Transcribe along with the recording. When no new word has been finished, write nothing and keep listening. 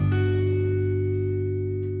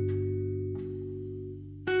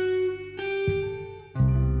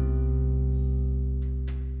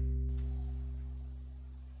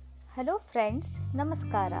Friends,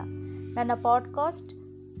 ನಮಸ್ಕಾರ. ನನ್ನ podcast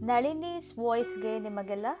Nalini's ವಾಯ್ಸ್ಗೆ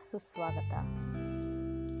ನಿಮಗೆಲ್ಲ ಸುಸ್ವಾಗತ.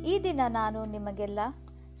 ಈ ದಿನ ನಾನು ನಿಮಗೆಲ್ಲ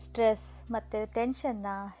ಸ್ಟ್ರೆಸ್ ಮತ್ತು ಟೆನ್ಷನ್ನ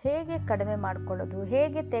ಹೇಗೆ ಕಡಿಮೆ ಮಾಡಿಕೊಳ್ಳೋದು,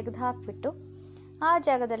 ಹೇಗೆ ತೆಗೆದುಹಾಕ್ಬಿಟ್ಟು ಆ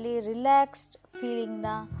ಜಾಗದಲ್ಲಿ ರಿಲ್ಯಾಕ್ಸ್ಡ್ ಫೀಲಿಂಗ್ನ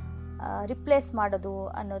ರಿಪ್ಲೇಸ್ ಮಾಡೋದು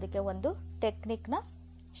ಅನ್ನೋದಕ್ಕೆ ಒಂದು ಟೆಕ್ನಿಕ್ನ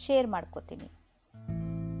ಶೇರ್ ಮಾಡ್ಕೋತೀನಿ.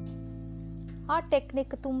 ಆ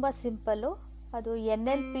ಟೆಕ್ನಿಕ್ ತುಂಬ ಸಿಂಪಲ್ಲು. ಅದು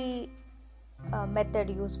NLP ಮೆಥಡ್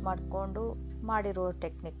ಯೂಸ್ ಮಾಡಿಕೊಂಡು ಮಾಡಿರೋ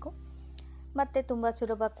ಟೆಕ್ನಿಕ್ಕು, ಮತ್ತು ತುಂಬ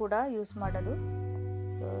ಸುಲಭ ಕೂಡ ಯೂಸ್ ಮಾಡೋದು.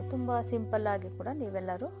 ತುಂಬ ಸಿಂಪಲ್ಲಾಗಿ ಕೂಡ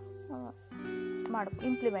ನೀವೆಲ್ಲರೂ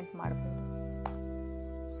ಇಂಪ್ಲಿಮೆಂಟ್ ಮಾಡ್ಬೋದು.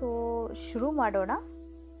 ಸೊ ಶುರು ಮಾಡೋಣ.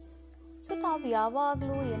 ಸೊ ನಾವು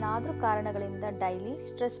ಯಾವಾಗಲೂ ಏನಾದರೂ ಕಾರಣಗಳಿಂದ ಡೈಲಿ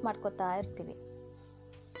ಸ್ಟ್ರೆಸ್ ಮಾಡ್ಕೋತಾ ಇರ್ತೀವಿ.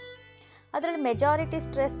 ಅದರಲ್ಲಿ ಮೆಜಾರಿಟಿ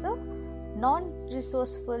ಸ್ಟ್ರೆಸ್ಸು ನಾನ್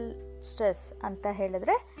ರಿಸೋರ್ಸ್ಫುಲ್ ಸ್ಟ್ರೆಸ್ ಅಂತ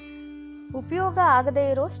ಹೇಳಿದ್ರೆ ಉಪಯೋಗ ಆಗದೇ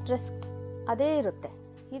ಇರೋ ಸ್ಟ್ರೆಸ್ ಅದೇ ಇರುತ್ತೆ.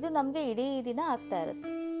 ಇದು ನಮಗೆ ಇಡೀ ದಿನ ಆಗ್ತಾ ಇರುತ್ತೆ.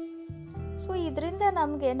 ಸೊ ಇದರಿಂದ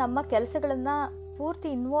ನಮಗೆ ನಮ್ಮ ಕೆಲಸಗಳನ್ನು ಪೂರ್ತಿ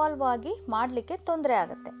ಇನ್ವಾಲ್ವ್ ಆಗಿ ಮಾಡಲಿಕ್ಕೆ ತೊಂದರೆ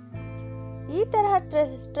ಆಗುತ್ತೆ. ಈ ತರಹ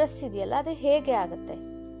ಸ್ಟ್ರೆಸ್ ಇದೆಯಲ್ಲ, ಅದು ಹೇಗೆ ಆಗುತ್ತೆ?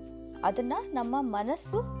 ಅದನ್ನು ನಮ್ಮ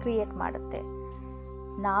ಮನಸ್ಸು ಕ್ರಿಯೇಟ್ ಮಾಡುತ್ತೆ,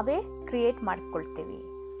 ನಾವೇ ಕ್ರಿಯೇಟ್ ಮಾಡ್ಕೊಳ್ತೀವಿ.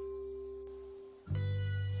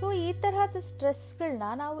 ಸೊ ಈ ತರಹದ ಸ್ಟ್ರೆಸ್ಗಳನ್ನ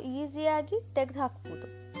ನಾವು ಈಸಿಯಾಗಿ ತೆಗೆದುಹಾಕ್ಬೋದು.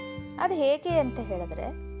 ಅದು ಹೇಗೆ ಅಂತ ಹೇಳಿದ್ರೆ,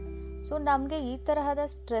 ಸೊ ನಮಗೆ ಈ ತರಹದ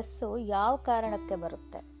ಸ್ಟ್ರೆಸ್ಸು ಯಾವ ಕಾರಣಕ್ಕೆ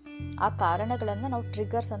ಬರುತ್ತೆ, ಆ ಕಾರಣಗಳನ್ನು ನಾವು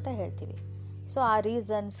ಟ್ರಿಗರ್ಸ್ ಅಂತ ಹೇಳ್ತೀವಿ. ಸೊ ಆ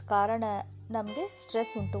ರೀಸನ್ಸ್, ಕಾರಣ ನಮಗೆ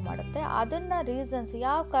ಸ್ಟ್ರೆಸ್ ಉಂಟು ಮಾಡುತ್ತೆ. ಅದನ್ನು ರೀಸನ್ಸ್,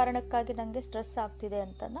 ಯಾವ ಕಾರಣಕ್ಕಾಗಿ ನನಗೆ ಸ್ಟ್ರೆಸ್ ಆಗ್ತಿದೆ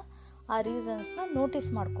ಅಂತ ಆ ರೀಸನ್ಸ್ನ ನೋಟಿಸ್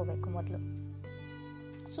ಮಾಡ್ಕೋಬೇಕು ಮೊದಲು.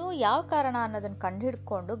 ಸೊ ಯಾವ ಕಾರಣ ಅನ್ನೋದನ್ನು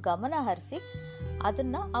ಕಂಡುಹಿಡ್ಕೊಂಡು ಗಮನ ಹರಿಸಿ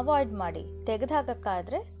ಅದನ್ನು ಅವಾಯ್ಡ್ ಮಾಡಿ,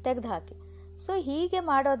 ತೆಗೆದುಹಾಕಕ್ಕಾದರೆ ತೆಗೆದುಹಾಕಿ. ಸೊ ಹೀಗೆ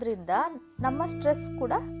ಮಾಡೋದ್ರಿಂದ ನಮ್ಮ ಸ್ಟ್ರೆಸ್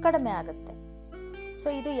ಕೂಡ ಕಡಿಮೆ ಆಗುತ್ತೆ. ಸೊ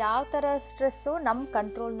ಇದು ಯಾವ ಥರ ಸ್ಟ್ರೆಸ್ಸು? ನಮ್ಮ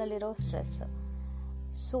ಕಂಟ್ರೋಲ್ನಲ್ಲಿರೋ ಸ್ಟ್ರೆಸ್.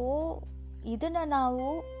 ಸೊ ಇದನ್ನು ನಾವು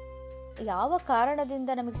ಯಾವ ಕಾರಣದಿಂದ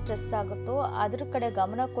ನಮಗೆ ಸ್ಟ್ರೆಸ್ ಆಗುತ್ತೋ ಅದ್ರ ಕಡೆ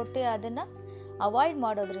ಗಮನ ಕೊಟ್ಟು ಅದನ್ನು ಅವಾಯ್ಡ್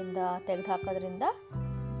ಮಾಡೋದ್ರಿಂದ,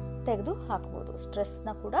 ತೆಗೆದು ಹಾಕ್ಬೋದು.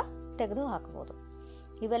 ಸ್ಟ್ರೆಸ್ನ ಕೂಡ ತೆಗೆದು ಹಾಕ್ಬೋದು.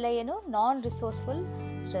 ಇವೆಲ್ಲ ಏನು? ನಾನ್ ರಿಸೋರ್ಸ್ಫುಲ್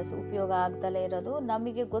ಸ್ಟ್ರೆಸ್, ಉಪಯೋಗ ಆಗ್ದಲೇ ಇರೋದು,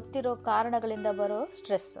 ನಮಗೆ ಗೊತ್ತಿರೋ ಕಾರಣಗಳಿಂದ ಬರೋ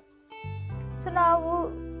ಸ್ಟ್ರೆಸ್. ಸೊ ನಾವು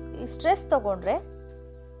ಈ ಸ್ಟ್ರೆಸ್ ತಗೊಂಡ್ರೆ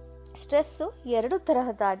ಸ್ಟ್ರೆಸ್ಸು ಎರಡು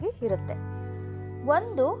ತರಹದಾಗಿ ಇರುತ್ತೆ.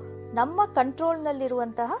 ಒಂದು ನಮ್ಮ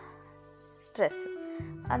ಕಂಟ್ರೋಲ್ನಲ್ಲಿರುವಂತಹ ಸ್ಟ್ರೆಸ್,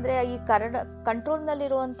 ಅಂದರೆ ಈ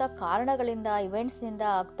ಕಂಟ್ರೋಲ್ನಲ್ಲಿರುವಂಥ ಕಾರಣಗಳಿಂದ, ಇವೆಂಟ್ಸ್ನಿಂದ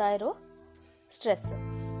ಆಗ್ತಾ ಇರೋ ಸ್ಟ್ರೆಸ್.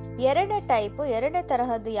 ಎರಡನೇ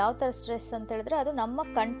ತರಹದ್ದು ಯಾವ ಥರ ಸ್ಟ್ರೆಸ್ ಅಂತ ಹೇಳಿದ್ರೆ, ಅದು ನಮ್ಮ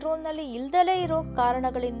ಕಂಟ್ರೋಲ್ನಲ್ಲಿ ಇಲ್ದಲೇ ಇರೋ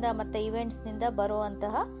ಕಾರಣಗಳಿಂದ ಮತ್ತು ಇವೆಂಟ್ಸ್ನಿಂದ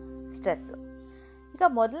ಬರುವಂತಹ ಸ್ಟ್ರೆಸ್. ಈಗ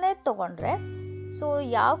ಮೊದಲನೇದು ತಗೊಂಡ್ರೆ, ಸೊ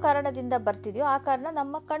ಯಾವ ಕಾರಣದಿಂದ ಬರ್ತಿದೆಯೋ ಆ ಕಾರಣ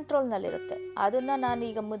ನಮ್ಮ ಕಂಟ್ರೋಲ್ನಲ್ಲಿರುತ್ತೆ. ಅದನ್ನು ನಾನು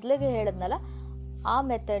ಈಗ ಮೊದಲಿಗೆ ಹೇಳಿದ್ನಲ್ಲ, ಆ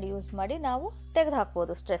ಮೆಥಡ್ ಯೂಸ್ ಮಾಡಿ ನಾವು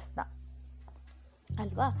ತೆಗೆದುಹಾಕ್ಬೋದು ಸ್ಟ್ರೆಸ್ನ,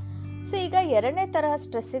 ಅಲ್ವಾ? ಸೊ ಈಗ ಎರಡನೇ ತರಹ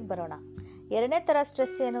ಸ್ಟ್ರೆಸ್ಸಿಗೆ ಬರೋಣ. ಎರಡನೇ ಥರ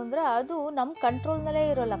ಸ್ಟ್ರೆಸ್ ಏನು ಅಂದರೆ, ಅದು ನಮ್ಮ ಕಂಟ್ರೋಲ್ನಲ್ಲೇ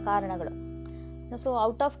ಇರೋಲ್ಲ ಕಾರಣಗಳು. ಸೊ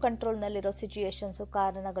ಔಟ್ ಆಫ್ ಕಂಟ್ರೋಲ್ನಲ್ಲಿರೋ ಸಿಚುಯೇಷನ್ಸು,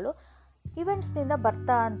 ಕಾರಣಗಳು, ಇವೆಂಟ್ಸ್ನಿಂದ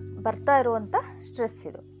ಬರ್ತಾ ಇರುವಂಥ ಸ್ಟ್ರೆಸ್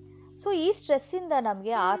ಇದು. ಸೊ ಈ ಸ್ಟ್ರೆಸ್ಸಿಂದ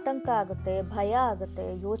ನಮಗೆ ಆತಂಕ ಆಗುತ್ತೆ, ಭಯ ಆಗುತ್ತೆ,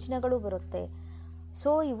 ಯೋಚನೆಗಳು ಬರುತ್ತೆ. ಸೊ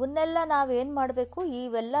ಇವನ್ನೆಲ್ಲ ನಾವೇನು ಮಾಡಬೇಕು?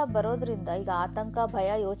 ಇವೆಲ್ಲ ಬರೋದ್ರಿಂದ, ಈಗ ಆತಂಕ, ಭಯ,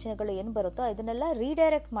 ಯೋಚನೆಗಳು ಏನು ಬರುತ್ತೋ ಇದನ್ನೆಲ್ಲ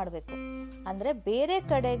ರೀಡೈರೆಕ್ಟ್ ಮಾಡಬೇಕು, ಅಂದರೆ ಬೇರೆ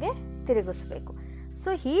ಕಡೆಗೆ ತಿರುಗಿಸ್ಬೇಕು. ಸೊ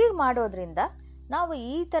ಹೀಗೆ ಮಾಡೋದ್ರಿಂದ ನಾವು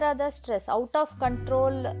ಈ ಥರದ ಸ್ಟ್ರೆಸ್, ಔಟ್ ಆಫ್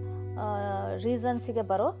ಕಂಟ್ರೋಲ್ ರೀಸನ್ಸಿಗೆ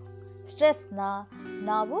ಬರೋ ಸ್ಟ್ರೆಸ್ನ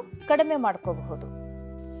ನಾವು ಕಡಿಮೆ ಮಾಡ್ಕೋಬಹುದು.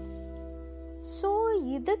 ಸೊ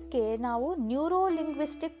ಇದಕ್ಕೆ ನಾವು ನ್ಯೂರೋ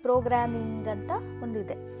ಲಿಂಗ್ವಿಸ್ಟಿಕ್ ಪ್ರೋಗ್ರಾಮಿಂಗ್ ಅಂತ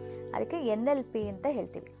ಒಂದಿದೆ, ಅದಕ್ಕೆ NLP ಅಂತ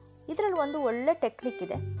ಹೇಳ್ತೀವಿ. ಇದರಲ್ಲಿ ಒಂದು ಒಳ್ಳೆ ಟೆಕ್ನಿಕ್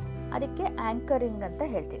ಇದೆ, ಅದಕ್ಕೆ ಆ್ಯಂಕರಿಂಗ್ ಅಂತ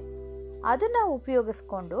ಹೇಳ್ತೀವಿ. ಅದನ್ನು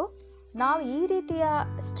ಉಪಯೋಗಿಸ್ಕೊಂಡು ನಾವು ಈ ರೀತಿಯ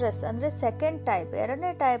ಸ್ಟ್ರೆಸ್, ಅಂದರೆ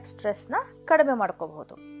ಎರಡನೇ ಟೈಪ್ ಸ್ಟ್ರೆಸ್ನ ಕಡಿಮೆ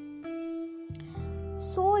ಮಾಡ್ಕೋಬಹುದು.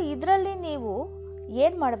 ಸೊ ಇದರಲ್ಲಿ ನೀವು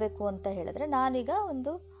ಏನು ಮಾಡಬೇಕು ಅಂತ ಹೇಳಿದ್ರೆ, ನಾನೀಗ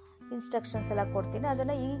ಒಂದು ಇನ್ಸ್ಟ್ರಕ್ಷನ್ಸ್ ಎಲ್ಲ ಕೊಡ್ತೀನಿ,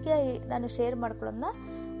 ಅದನ್ನು ಈಗ ನಾನು ಶೇರ್ ಮಾಡ್ಕೊಳ್ಳೋದನ್ನ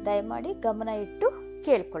ದಯಮಾಡಿ ಗಮನ ಇಟ್ಟು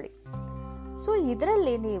ಕೇಳ್ಕೊಳ್ಳಿ. ಸೊ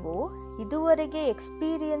ಇದರಲ್ಲಿ ನೀವು ಇದುವರೆಗೆ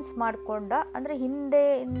ಎಕ್ಸ್ಪೀರಿಯನ್ಸ್ ಮಾಡಿಕೊಂಡ, ಅಂದರೆ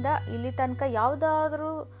ಹಿಂದೆಯಿಂದ ಇಲ್ಲಿ ತನಕ ಯಾವುದಾದ್ರೂ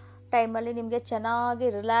ಟೈಮಲ್ಲಿ ನಿಮಗೆ ಚೆನ್ನಾಗಿ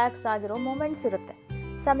ರಿಲ್ಯಾಕ್ಸ್ ಆಗಿರೋ ಮೂಮೆಂಟ್ಸ್ ಇರುತ್ತೆ,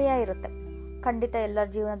 ಸಮಯ ಇರುತ್ತೆ. ಖಂಡಿತ ಎಲ್ಲರ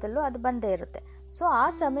ಜೀವನದಲ್ಲೂ ಅದು ಬಂದೇ ಇರುತ್ತೆ. ಸೊ ಆ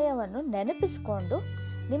ಸಮಯವನ್ನು ನೆನಪಿಸ್ಕೊಂಡು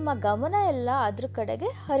ನಿಮ್ಮ ಗಮನ ಎಲ್ಲ ಅದ್ರ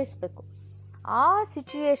ಕಡೆಗೆ ಹರಿಸಬೇಕು. ಆ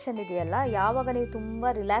ಸಿಚುಯೇಷನ್ ಇದೆಯಲ್ಲ, ಯಾವಾಗ ನೀವು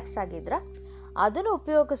ತುಂಬ ರಿಲ್ಯಾಕ್ಸ್ ಆಗಿದ್ರ, ಅದನ್ನು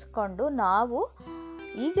ಉಪಯೋಗಿಸ್ಕೊಂಡು ನಾವು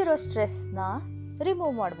ಈಗಿರೋ ಸ್ಟ್ರೆಸ್ನ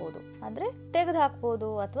ರಿಮೂವ್ ಮಾಡ್ಬೋದು, ಅಂದರೆ ತೆಗೆದು ಹಾಕ್ಬೋದು,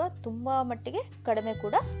 ಅಥವಾ ತುಂಬ ಮಟ್ಟಿಗೆ ಕಡಿಮೆ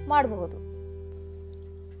ಕೂಡ ಮಾಡಬಹುದು.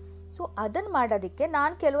 ಸೊ ಅದನ್ನು ಮಾಡೋದಕ್ಕೆ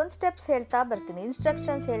ನಾನು ಕೆಲವೊಂದು ಸ್ಟೆಪ್ಸ್ ಹೇಳ್ತಾ ಬರ್ತೀನಿ,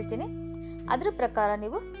 ಇನ್ಸ್ಟ್ರಕ್ಷನ್ಸ್ ಹೇಳ್ತೀನಿ, ಅದ್ರ ಪ್ರಕಾರ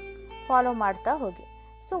ನೀವು ಫಾಲೋ ಮಾಡ್ತಾ ಹೋಗಿ.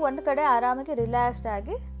 ಸೊ ಒಂದು ಕಡೆ ಆರಾಮಾಗಿ ರಿಲ್ಯಾಕ್ಸ್ಡ್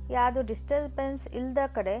ಆಗಿ, ಯಾವುದು ಡಿಸ್ಟರ್ಬೆನ್ಸ್ ಇಲ್ಲದ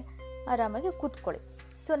ಕಡೆ ಆರಾಮಾಗಿ ಕೂತ್ಕೊಳ್ಳಿ.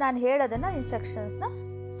 ಸೊ ನಾನು ಹೇಳೋದನ್ನು ಇನ್ಸ್ಟ್ರಕ್ಷನ್ಸ್ನ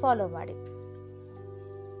ಫಾಲೋ ಮಾಡಿ.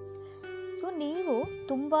 ಸೊ ನೀವು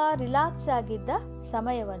ತುಂಬ ರಿಲ್ಯಾಕ್ಸ್ ಆಗಿದ್ದ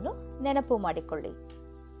ಸಮಯವನ್ನು ನೆನಪು ಮಾಡಿಕೊಳ್ಳಿ.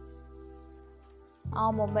 ಆ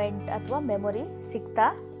ಮೊಮೆಂಟ್ ಅಥವಾ ಮೆಮೊರಿ ಸಿಗ್ತಾ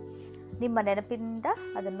ನಿಮ್ಮ ನೆನಪಿನಿಂದ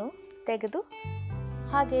ಅದನ್ನು ತೆಗೆದು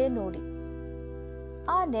ಹಾಗೆಯೇ ನೋಡಿ.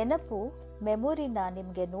 ಆ ನೆನಪು ಮೆಮೊರಿನ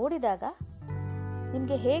ನಿಮಗೆ ನೋಡಿದಾಗ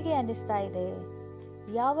ನಿಮಗೆ ಹೇಗೆ ಅನ್ನಿಸ್ತಾ ಇದೆ,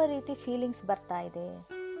 ಯಾವ ರೀತಿ ಫೀಲಿಂಗ್ಸ್ ಬರ್ತಾ ಇದೆ,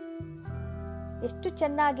 ಎಷ್ಟು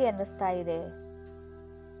ಚೆನ್ನಾಗಿ ಅನ್ನಿಸ್ತಾ ಇದೆ.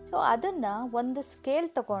 ಸೊ ಅದನ್ನು ಒಂದು ಸ್ಕೇಲ್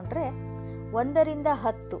ತಗೊಂಡ್ರೆ 1ರಿಂದ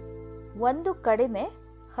 10, 1 ಕಡಿಮೆ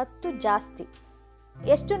 10 ಜಾಸ್ತಿ,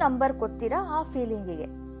 ಎಷ್ಟು ನಂಬರ್ ಕೊಡ್ತೀರಾ ಆ ಫೀಲಿಂಗಿಗೆ.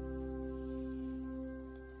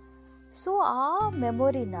 ಸೊ ಆ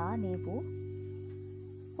ಮೆಮೊರಿನ ನೀವು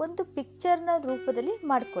ಒಂದು ಪಿಕ್ಚರ್ನ ರೂಪದಲ್ಲಿ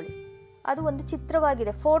ಮಾಡ್ಕೊಳ್ಳಿ. ಅದು ಒಂದು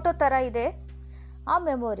ಚಿತ್ರವಾಗಿದೆ, ಫೋಟೋ ಥರ ಇದೆ. ಆ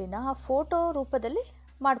ಮೆಮೊರಿನ ಆ ಫೋಟೋ ರೂಪದಲ್ಲಿ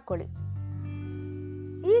ಮಾಡ್ಕೊಳ್ಳಿ.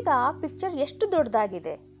 ಈಗ ಆ ಪಿಕ್ಚರ್ ಎಷ್ಟು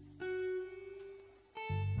ದೊಡ್ಡದಾಗಿದೆ,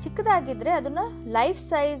 ಚಿಕ್ಕದಾಗಿದ್ದರೆ ಅದನ್ನು ಲೈಫ್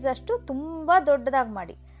ಸೈಜ್ ಅಷ್ಟು ತುಂಬ ದೊಡ್ಡದಾಗಿ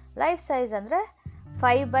ಮಾಡಿ. ಲೈಫ್ ಸೈಜ್ ಅಂದರೆ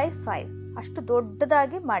 5x5 ಅಷ್ಟು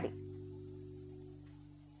ದೊಡ್ಡದಾಗಿ ಮಾಡಿ.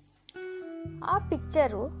 ಆ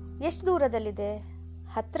ಪಿಕ್ಚರು ಎಷ್ಟು ದೂರದಲ್ಲಿದೆ,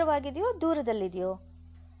 ಹತ್ತಿರವಾಗಿದೆಯೋ ದೂರದಲ್ಲಿದೆಯೋ?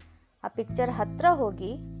 ಆ ಪಿಕ್ಚರ್ ಹತ್ತಿರ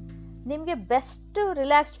ಹೋಗಿ ನಿಮಗೆ ಬೆಸ್ಟ್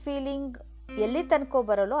ರಿಲ್ಯಾಕ್ಸ್ಡ್ ಫೀಲಿಂಗ್ ಎಲ್ಲಿ ತನಕ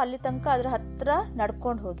ಬರೋಲ್ಲೋ ಅಲ್ಲಿ ತನಕ ಅದರ ಹತ್ತಿರ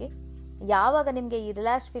ನಡ್ಕೊಂಡು ಹೋಗಿ. ಯಾವಾಗ ನಿಮಗೆ ಈ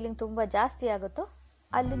ರಿಲ್ಯಾಕ್ಸ್ಡ್ ಫೀಲಿಂಗ್ ತುಂಬ ಜಾಸ್ತಿ ಆಗುತ್ತೋ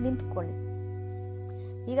ಅಲ್ಲಿ ನಿಂತ್ಕೊಳ್ಳಿ.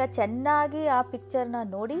 ಈಗ ಚೆನ್ನಾಗಿ ಆ ಪಿಕ್ಚರ್ನ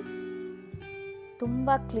ನೋಡಿ, ತುಂಬ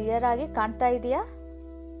ಕ್ಲಿಯರಾಗಿ ಕಾಣ್ತಾ ಇದೆಯಾ?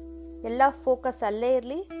 ಎಲ್ಲ ಫೋಕಸ್ ಅಲ್ಲೇ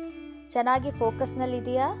ಇರಲಿ, ಚೆನ್ನಾಗಿ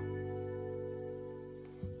ಫೋಕಸ್ನಲ್ಲಿದೆಯಾ?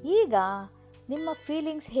 ಈಗ ನಿಮ್ಮ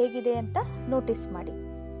ಫೀಲಿಂಗ್ಸ್ ಹೇಗಿದೆ ಅಂತ ನೋಟಿಸ್ ಮಾಡಿ.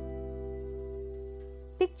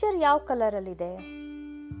 ಪಿಕ್ಚರ್ ಯಾವ ಕಲರಲ್ಲಿದೆ?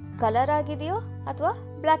 ಕಲರ್ ಆಗಿದೆಯೋ ಅಥವಾ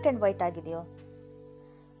ಬ್ಲ್ಯಾಕ್ ಆ್ಯಂಡ್ ವೈಟ್ ಆಗಿದೆಯೋ?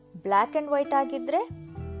 ಬ್ಲ್ಯಾಕ್ ಆ್ಯಂಡ್ ವೈಟ್ ಆಗಿದ್ದರೆ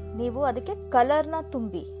ನೀವು ಅದಕ್ಕೆ ಕಲರ್ನ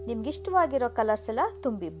ತುಂಬಿ, ನಿಮ್ಗೆ ಇಷ್ಟವಾಗಿರೋ ಕಲರ್ಸ್ ಎಲ್ಲ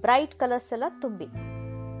ತುಂಬಿ, ಬ್ರೈಟ್ ಕಲರ್ಸ್ ಎಲ್ಲ ತುಂಬಿ.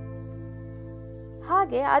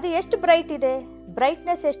 ಹಾಗೆ ಅದು ಎಷ್ಟು ಬ್ರೈಟ್ ಇದೆ,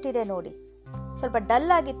 ಬ್ರೈಟ್ನೆಸ್ ಎಷ್ಟಿದೆ ನೋಡಿ. ಸ್ವಲ್ಪ ಡಲ್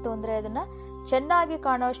ಆಗಿತ್ತು ಅಂದರೆ ಅದನ್ನು ಚೆನ್ನಾಗಿ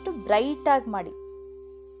ಕಾಣೋಷ್ಟು ಬ್ರೈಟಾಗಿ ಮಾಡಿ.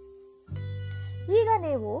 ಈಗ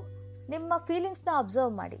ನೀವು ನಿಮ್ಮ ಫೀಲಿಂಗ್ಸ್ನ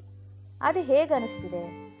ಅಬ್ಸರ್ವ್ ಮಾಡಿ. ಅದು ಹೇಗೆ ಅನಿಸ್ತಿದೆ?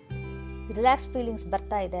 ರಿಲ್ಯಾಕ್ಸ್ ಫೀಲಿಂಗ್ಸ್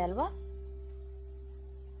ಬರ್ತಾ ಇದೆ ಅಲ್ವಾ?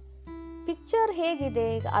 ಪಿಕ್ಚರ್ ಹೇಗಿದೆ?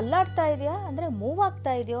 ಈಗ ಅಲ್ಲಾಡ್ತಾ ಇದೆಯಾ ಅಂದರೆ ಮೂವ್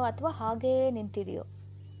ಆಗ್ತಾ ಇದೆಯೋ ಅಥವಾ ಹಾಗೇ ನಿಂತಿದೆಯೋ?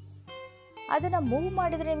 ಅದನ್ನು ಮೂವ್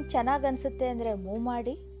ಮಾಡಿದರೆ ನಿಮ್ಗೆ ಚೆನ್ನಾಗಿ ಅನಿಸುತ್ತೆ ಅಂದರೆ ಮೂವ್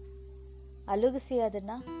ಮಾಡಿ, ಅಲುಗಿಸಿ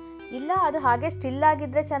ಅದನ್ನು. ಇಲ್ಲ ಅದು ಹಾಗೆ ಸ್ಟಿಲ್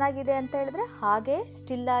ಆಗಿದ್ರೆ ಚೆನ್ನಾಗಿದೆ ಅಂತ ಹೇಳಿದ್ರೆ ಹಾಗೆ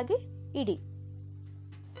ಸ್ಟಿಲ್ ಆಗಿ ಇಡಿ.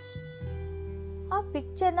 ಆ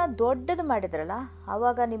ಪಿಕ್ಚರ್ನ ದೊಡ್ಡದು ಮಾಡಿದ್ರಲ್ಲ,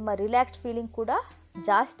 ಆವಾಗ ನಿಮ್ಮ ರಿಲ್ಯಾಕ್ಸ್ಡ್ ಫೀಲಿಂಗ್ ಕೂಡ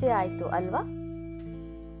ಜಾಸ್ತಿ ಆಯಿತು ಅಲ್ವಾ?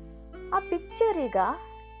 ಆ ಪಿಕ್ಚರ್ ಈಗ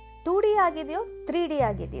 2D ಆಗಿದೆಯೋ 3D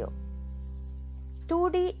ಆಗಿದೆಯೋ?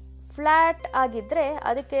 2D ಫ್ಲ್ಯಾಟ್ ಆಗಿದ್ದರೆ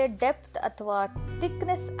ಅದಕ್ಕೆ ಡೆಪ್ತ್ ಅಥವಾ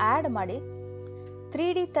ಥಿಕ್ನೆಸ್ ಆ್ಯಡ್ ಮಾಡಿ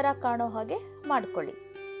 3D ಥರ ಕಾಣೋ ಹಾಗೆ ಮಾಡ್ಕೊಳ್ಳಿ.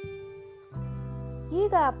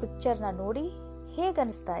 ಈಗ ಆ ಪಿಕ್ಚರ್ನ ನೋಡಿ ಹೇಗೆ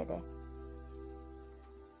ಅನಿಸ್ತಾ ಇದೆ?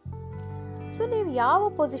 ಸೊ ನೀವು ಯಾವ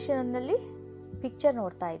ಪೊಸಿಷನ್ನಲ್ಲಿ ಪಿಕ್ಚರ್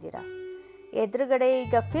ನೋಡ್ತಾ ಇದ್ದೀರಾ? ಎದುರುಗಡೆ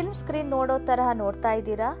ಈಗ ಫಿಲ್ಮ್ ಸ್ಕ್ರೀನ್ ನೋಡೋ ತರಹ ನೋಡ್ತಾ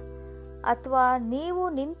ಇದ್ದೀರಾ, ಅಥವಾ ನೀವು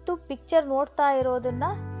ನಿಂತು ಪಿಕ್ಚರ್ ನೋಡ್ತಾ ಇರೋದನ್ನ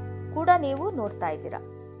ಕೂಡ ನೀವು ನೋಡ್ತಾ ಇದ್ದೀರಾ?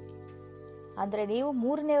 ಅಂದರೆ ನೀವು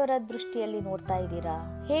ಮೂರನೆಯವರ ದೃಷ್ಟಿಯಲ್ಲಿ ನೋಡ್ತಾ ಇದ್ದೀರಾ?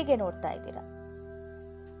 ಹೇಗೆ ನೋಡ್ತಾ ಇದ್ದೀರಾ?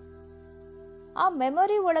 ಆ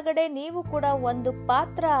ಮೆಮೊರಿ ಒಳಗಡೆ ನೀವು ಕೂಡ ಒಂದು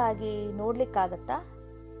ಪಾತ್ರ ಆಗಿ ನೋಡ್ಲಿಕ್ಕಾಗತ್ತಾ?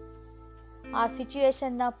 ಆ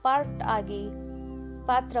ಸಿಚುವೇಶನ್ನ ಪಾರ್ಟ್ ಆಗಿ,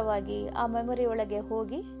 ಪಾತ್ರವಾಗಿ ಆ ಮೆಮೊರಿ ಒಳಗೆ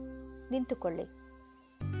ಹೋಗಿ ನಿಂತುಕೊಳ್ಳಿ.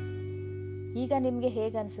 ಈಗ ನಿಮಗೆ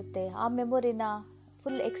ಹೇಗೆ ಅನಿಸುತ್ತೆ? ಆ ಮೆಮೊರಿನ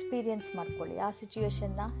ಫುಲ್ ಎಕ್ಸ್ಪೀರಿಯನ್ಸ್ ಮಾಡ್ಕೊಳ್ಳಿ, ಆ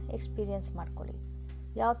ಸಿಚುವೇಶನ್ನ ಎಕ್ಸ್ಪೀರಿಯನ್ಸ್ ಮಾಡ್ಕೊಳ್ಳಿ.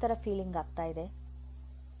 ಯಾವ ಥರ ಫೀಲಿಂಗ್ ಆಗ್ತಾ ಇದೆ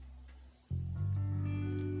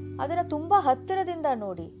ಅದನ್ನು ತುಂಬ ಹತ್ತಿರದಿಂದ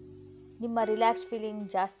ನೋಡಿ. ನಿಮ್ಮ ರಿಲ್ಯಾಕ್ಸ್ ಫೀಲಿಂಗ್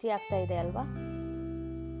ಜಾಸ್ತಿ ಆಗ್ತಾ ಇದೆ ಅಲ್ವಾ?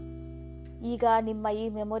 ಈಗ ನಿಮ್ಮ ಈ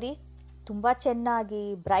ಮೆಮೊರಿ ತುಂಬ ಚೆನ್ನಾಗಿ,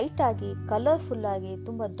 ಬ್ರೈಟ್ ಆಗಿ, ಕಲರ್ಫುಲ್ ಆಗಿ,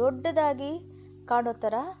 ತುಂಬ ದೊಡ್ಡದಾಗಿ ಕಾಣೋ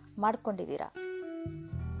ಥರ ಮಾಡ್ಕೊಂಡಿದ್ದೀರಾ.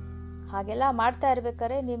 ಹಾಗೆಲ್ಲ ಮಾಡ್ತಾ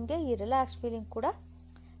ಇರ್ಬೇಕಾದ್ರೆ ನಿಮಗೆ ಈ ರಿಲ್ಯಾಕ್ಸ್ ಫೀಲಿಂಗ್ ಕೂಡ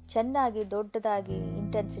ಚೆನ್ನಾಗಿ, ದೊಡ್ಡದಾಗಿ,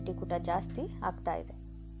 ಇಂಟೆನ್ಸಿಟಿ ಕೂಡ ಜಾಸ್ತಿ ಆಗ್ತಾ ಇದೆ.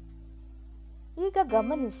 ಈಗ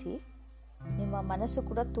ಗಮನಿಸಿ, ನಿಮ್ಮ ಮನಸ್ಸು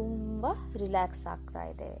ಕೂಡ ತುಂಬ ರಿಲ್ಯಾಕ್ಸ್ ಆಗ್ತಾ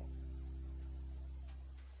ಇದೆ.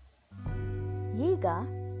 ಈಗ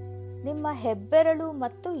ನಿಮ್ಮ ಹೆಬ್ಬೆರಳು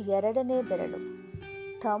ಮತ್ತು ಎರಡನೇ ಬೆರಳು,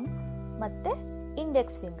 ಥಂಬ್ ಮತ್ತು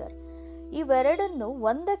ಇಂಡೆಕ್ಸ್ ಫಿಂಗರ್, ಇವೆರಡನ್ನು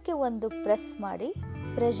ಒಂದಕ್ಕೆ ಒಂದು ಪ್ರೆಸ್ ಮಾಡಿ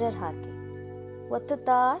ಪ್ರೆಷರ್ ಹಾಕಿ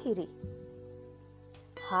ಒತ್ತುತ್ತಾ ಇರಿ.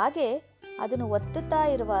 ಹಾಗೆ ಅದನ್ನು ಒತ್ತುತ್ತಾ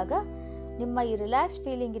ಇರುವಾಗ ನಿಮ್ಮ ಈ ರಿಲ್ಯಾಕ್ಸ್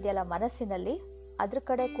ಫೀಲಿಂಗ್ ಇದೆಯಲ್ಲ ಮನಸ್ಸಿನಲ್ಲಿ, ಅದ್ರ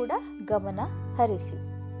ಕಡೆ ಕೂಡ ಗಮನ ಹರಿಸಿ.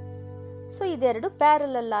 ಸೊ ಇದೆರಡು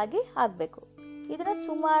ಪ್ಯಾರಲಲ್ ಆಗಿ ಆಗಬೇಕು. ಇದನ್ನು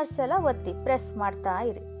ಸುಮಾರು ಸಲ ಒತ್ತಿ ಪ್ರೆಸ್ ಮಾಡ್ತಾ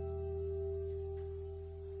ಇರಿ.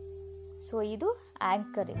 ಸೊ ಇದು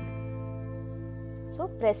ಆ್ಯಂಕರಿಂಗ್. ಸೊ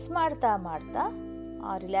ಪ್ರೆಸ್ ಮಾಡ್ತಾ ಮಾಡ್ತಾ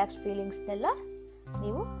ಆ ರಿಲ್ಯಾಕ್ಸ್ಡ್ ಫೀಲಿಂಗ್ಸ್ನೆಲ್ಲ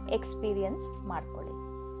ನೀವು ಎಕ್ಸ್ಪೀರಿಯನ್ಸ್ ಮಾಡ್ಕೊಳ್ಳಿ.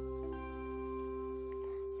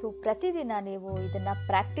 ಸೊ ಪ್ರತಿದಿನ ನೀವು ಇದನ್ನು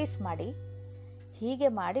ಪ್ರಾಕ್ಟೀಸ್ ಮಾಡಿ. ಹೀಗೆ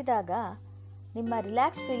ಮಾಡಿದಾಗ ನಿಮ್ಮ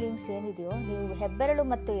ರಿಲ್ಯಾಕ್ಸ್ ಫೀಲಿಂಗ್ಸ್ ಏನಿದೆಯೋ ನೀವು ಹೆಬ್ಬೆರಳು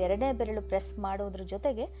ಮತ್ತು ಎರಡನೇ ಬೆರಳು ಪ್ರೆಸ್ ಮಾಡೋದ್ರ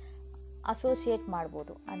ಜೊತೆಗೆ ಅಸೋಸಿಯೇಟ್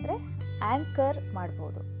ಮಾಡ್ಬೋದು, ಅಂದರೆ ಆ್ಯಂಕರ್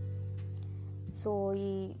ಮಾಡ್ಬೋದು. ಸೊ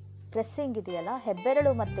ಈ ಪ್ರೆಸ್ಸಿಂಗ್ ಇದೆಯಲ್ಲ,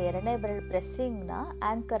 ಹೆಬ್ಬೆರಳು ಮತ್ತು ಎರಡನೇ ಬೆರಳು ಪ್ರೆಸ್ಸಿಂಗ್ನ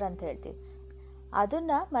ಆ್ಯಂಕರ್ ಅಂತ ಹೇಳ್ತೀವಿ.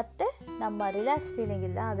 ಅದನ್ನು ಮತ್ತೆ ನಮ್ಮ ರಿಲ್ಯಾಕ್ಸ್ ಫೀಲಿಂಗ್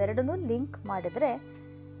ಇಲ್ಲ ಅವೆರಡನ್ನೂ ಲಿಂಕ್ ಮಾಡಿದರೆ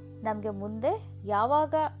ನಮಗೆ ಮುಂದೆ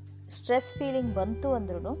ಯಾವಾಗ ಸ್ಟ್ರೆಸ್ ಫೀಲಿಂಗ್ ಬಂತು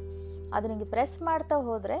ಅಂದ್ರೂ ಅದು ನಿಮಗೆ ಪ್ರೆಸ್ ಮಾಡ್ತಾ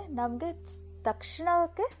ಹೋದರೆ ನಮಗೆ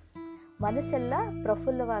ತಕ್ಷಣಕ್ಕೆ ಮನಸ್ಸೆಲ್ಲ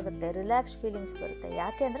ಪ್ರಫುಲ್ಲವಾಗುತ್ತೆ, ರಿಲ್ಯಾಕ್ಸ್ ಫೀಲಿಂಗ್ಸ್ ಬರುತ್ತೆ.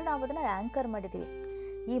 ಯಾಕೆ ಅಂದರೆ ನಾವು ಅದನ್ನು ಆ್ಯಂಕರ್ ಮಾಡಿದ್ದೀವಿ.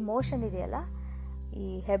 ಈ ಮೋಷನ್ ಇದೆಯಲ್ಲ, ಈ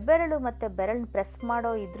ಹೆಬ್ಬೆರಳು ಮತ್ತು ಬೆರಳನ್ನ ಪ್ರೆಸ್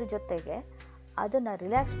ಮಾಡೋ ಇದ್ರ ಜೊತೆಗೆ ಅದನ್ನು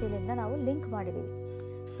ರಿಲ್ಯಾಕ್ಸ್ ಫೀಲಿಂಗ್ನ ನಾವು ಲಿಂಕ್ ಮಾಡಿದ್ದೀವಿ.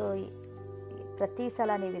 ಸೊ ಪ್ರತಿ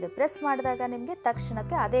ಸಲ ನೀವು ಇದು ಪ್ರೆಸ್ ಮಾಡಿದಾಗ ನಿಮಗೆ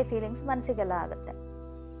ತಕ್ಷಣಕ್ಕೆ ಅದೇ ಫೀಲಿಂಗ್ಸ್ ಮನಸ್ಸಿಗೆಲ್ಲ ಆಗುತ್ತೆ.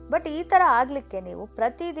 ಬಟ್ ಈ ಥರ ಆಗಲಿಕ್ಕೆ ನೀವು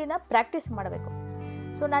ಪ್ರತಿದಿನ ಪ್ರಾಕ್ಟೀಸ್ ಮಾಡಬೇಕು.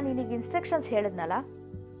 ಸೊ ನಾನು ಇನ್ನೀಗ ಇನ್ಸ್ಟ್ರಕ್ಷನ್ಸ್ ಹೇಳಿದ್ನಲ್ಲ,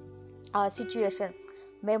 ಆ ಸಿಚುವೇಶನ್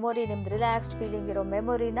ಮೆಮೊರಿ, ನಿಮ್ದು ರಿಲ್ಯಾಕ್ಸ್ಡ್ ಫೀಲಿಂಗ್ ಇರೋ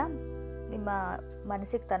ಮೆಮೊರಿನ ನಿಮ್ಮ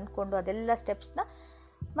ಮನಸ್ಸಿಗೆ ತಂದುಕೊಂಡು ಅದೆಲ್ಲ ಸ್ಟೆಪ್ಸ್ನ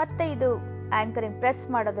ಮತ್ತೆ ಇದು ಆ್ಯಂಕರಿಂಗ್ ಪ್ರೆಸ್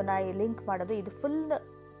ಮಾಡೋದನ್ನ ಲಿಂಕ್ ಮಾಡೋದು, ಇದು ಫುಲ್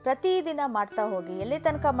ಪ್ರತಿದಿನ ಮಾಡ್ತಾ ಹೋಗಿ. ಎಲ್ಲಿ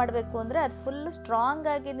ತನಕ ಮಾಡಬೇಕು ಅಂದರೆ ಅದು ಫುಲ್ ಸ್ಟ್ರಾಂಗ್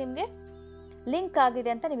ಆಗಿ ನಿಮಗೆ ಲಿಂಕ್ ಆಗಿದೆ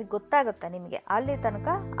ಅಂತ ನಿಮಗೆ ಗೊತ್ತಾಗುತ್ತೆ. ನಿಮಗೆ ಅಲ್ಲಿ ತನಕ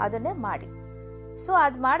ಅದನ್ನೇ ಮಾಡಿ. ಸೊ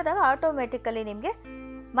ಅದು ಮಾಡಿದಾಗ ಆಟೋಮೆಟಿಕಲಿ ನಿಮಗೆ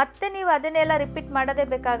ಮತ್ತೆ ನೀವು ಅದನ್ನೆಲ್ಲ ರಿಪೀಟ್ ಮಾಡೋದೇ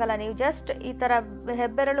ಬೇಕಾಗಲ್ಲ. ನೀವು ಜಸ್ಟ್ ಈ ಥರ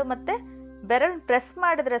ಹೆಬ್ಬೆರಳು ಮತ್ತು ಬೆರಳು ಪ್ರೆಸ್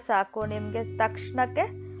ಮಾಡಿದ್ರೆ ಸಾಕು, ನಿಮಗೆ ತಕ್ಷಣಕ್ಕೆ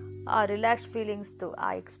ಆ ರಿಲ್ಯಾಕ್ಸ್ ಫೀಲಿಂಗ್ಸ್ದು ಆ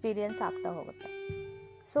ಎಕ್ಸ್ಪೀರಿಯನ್ಸ್ ಆಗ್ತಾ ಹೋಗುತ್ತೆ.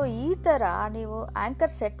 ಸೊ ಈ ಥರ ನೀವು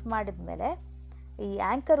ಆ್ಯಂಕರ್ ಸೆಟ್ ಮಾಡಿದ ಮೇಲೆ ಈ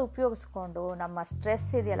ಆ್ಯಂಕರ್ ಉಪಯೋಗಿಸ್ಕೊಂಡು ನಮ್ಮ ಸ್ಟ್ರೆಸ್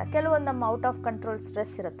ಇದೆಯಲ್ಲ, ಕೆಲವೊಂದು ನಮ್ಮ ಔಟ್ ಆಫ್ ಕಂಟ್ರೋಲ್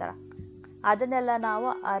ಸ್ಟ್ರೆಸ್ ಇರುತ್ತಲ್ಲ, ಅದನ್ನೆಲ್ಲ ನಾವು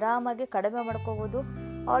ಆರಾಮಾಗಿ ಕಡಿಮೆ ಮಾಡ್ಕೋಬೋದು.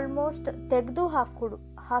 ಆಲ್ಮೋಸ್ಟ್ ತೆಗೆದು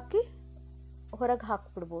ಹಾಕಿ ಹೊರಗೆ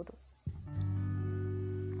ಹಾಕ್ಬಿಡ್ಬೋದು.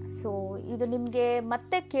 ಸೊ ಇದು ನಿಮಗೆ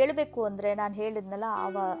ಮತ್ತೆ ಕೇಳಬೇಕು ಅಂದರೆ ನಾನು ಹೇಳಿದ್ನಲ್ಲ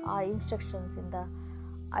ಆ ಇನ್ಸ್ಟ್ರಕ್ಷನ್ಸಿಂದ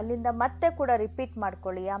ಅಲ್ಲಿಂದ ಮತ್ತೆ ಕೂಡ ರಿಪೀಟ್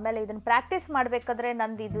ಮಾಡ್ಕೊಳ್ಳಿ. ಆಮೇಲೆ ಇದನ್ನು ಪ್ರಾಕ್ಟೀಸ್ ಮಾಡಬೇಕಾದ್ರೆ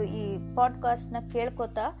ನಂದು ಇದು ಈ ಪಾಡ್ಕಾಸ್ಟ್ನ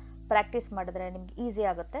ಕೇಳ್ಕೊತಾ ಪ್ರಾಕ್ಟೀಸ್ ಮಾಡಿದ್ರೆ ನಿಮ್ಗೆ ಈಸಿ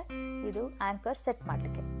ಆಗುತ್ತೆ ಇದು ಆ್ಯಂಕರ್ ಸೆಟ್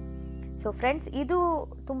ಮಾಡಲಿಕ್ಕೆ. ಸೊ ಫ್ರೆಂಡ್ಸ್, ಇದು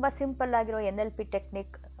ತುಂಬ ಸಿಂಪಲ್ ಆಗಿರೋ NLP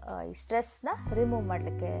ಟೆಕ್ನಿಕ್, ಈ ಸ್ಟ್ರೆಸ್ನ ರಿಮೂವ್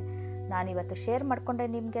ಮಾಡಲಿಕ್ಕೆ ನಾನಿವತ್ತು ಶೇರ್ ಮಾಡಿಕೊಂಡೆ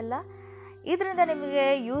ನಿಮಗೆಲ್ಲ. ಇದರಿಂದ ನಿಮಗೆ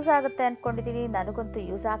ಯೂಸ್ ಆಗುತ್ತೆ ಅಂದ್ಕೊಂಡಿದ್ದೀನಿ. ನನಗಂತೂ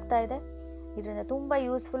ಯೂಸ್ ಆಗ್ತಾ ಇದೆ. ಇದರಿಂದ ತುಂಬ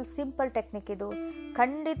ಯೂಸ್ಫುಲ್ ಸಿಂಪಲ್ ಟೆಕ್ನಿಕ್ ಇದು.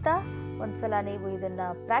 ಖಂಡಿತ ಒಂದ್ಸಲ ನೀವು ಇದನ್ನು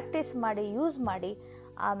ಪ್ರಾಕ್ಟೀಸ್ ಮಾಡಿ, ಯೂಸ್ ಮಾಡಿ,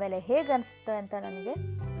 ಆಮೇಲೆ ಹೇಗೆ ಅನಿಸುತ್ತೆ ಅಂತ ನನಗೆ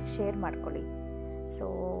ಶೇರ್ ಮಾಡ್ಕೊಳ್ಳಿ. ಸೊ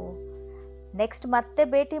ನೆಕ್ಸ್ಟ್ ಮತ್ತೆ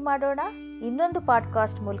ಭೇಟಿ ಮಾಡೋಣ. ಇನ್ನೊಂದು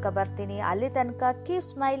ಪಾಡ್ಕಾಸ್ಟ್ ಮೂಲಕ ಬರ್ತೀನಿ. ಅಲ್ಲಿ ತನಕ keep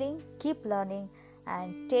smiling, keep learning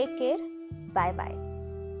and take care. Bye bye.